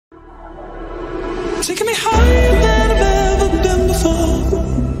taking me higher than I've ever been before.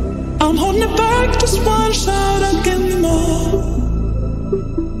 I'm holding it back, just one shot, I give me more.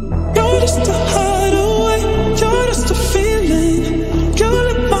 You're just a hideaway, you're just a feeling. You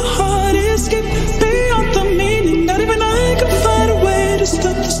let my heart escape beyond the meaning. Not even I can find a way to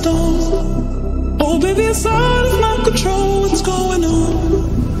stop the storm. Oh baby, it's out of my control, what's going on?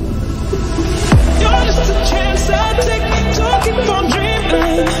 You're just a chance I take to keep on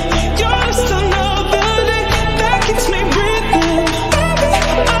dreaming. You're just another day that keeps me breathing. Baby,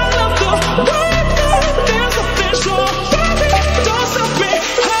 I love the way that there's nothing wrong. Baby, don't stop me,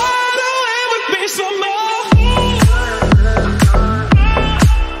 hide away with me some more.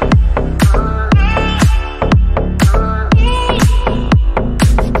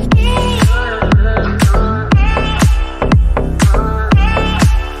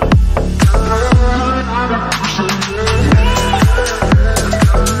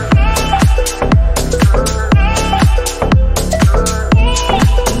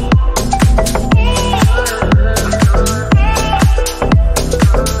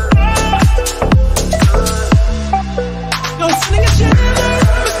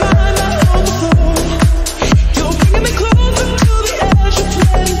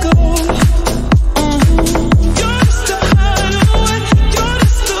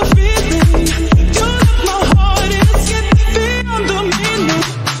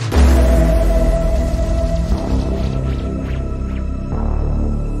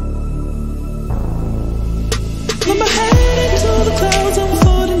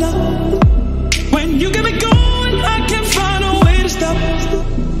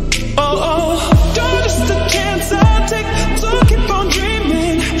 Oh,